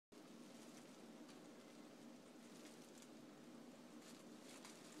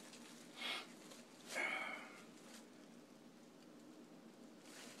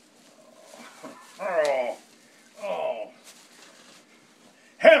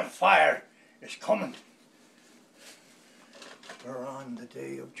fire is coming. We're on the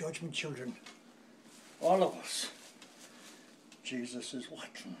day of judgment, children. All of us. Jesus is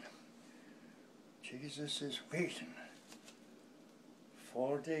watching. Jesus is waiting.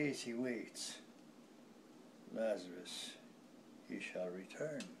 4 days he waits. Lazarus, he shall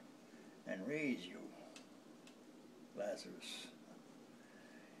return and raise you. Lazarus,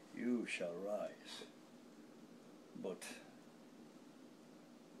 you shall rise. But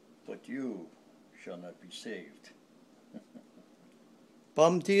you shall not be saved.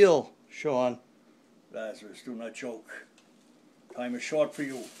 Bum deal, Sean. Lazarus, do not joke. Time is short for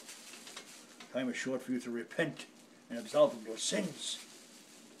you. Time is short for you to repent and absolve of your sins.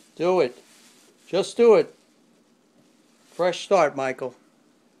 Do it. Just do it. Fresh start, Michael.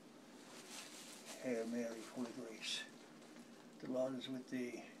 Hail Mary, full of grace. The Lord is with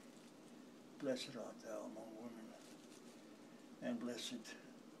thee. Blessed art thou among women, and blessed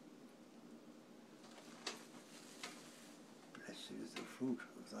is the fruit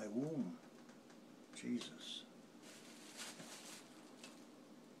of thy womb, Jesus.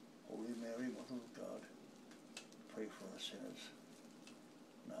 Holy Mary, Mother of God, pray for us sinners,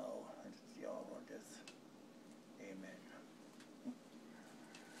 now and at the hour of our death. Amen.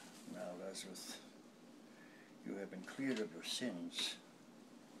 Now, Lazarus, you have been cleared of your sins.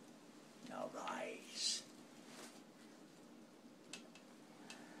 Now rise.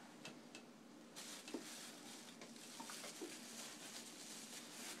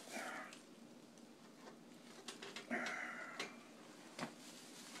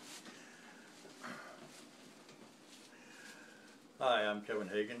 Hi, I'm Kevin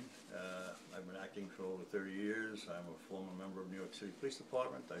Hagan. I've been acting for over 30 years. I'm a former member of New York City Police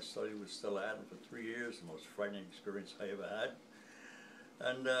Department. I studied with Stella Adams for 3 years, the most frightening experience I ever had.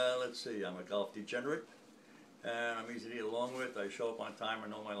 And let's see, I'm a golf degenerate, and I'm easy to get along with. I show up on time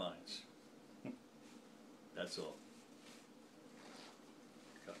and know my lines. That's all.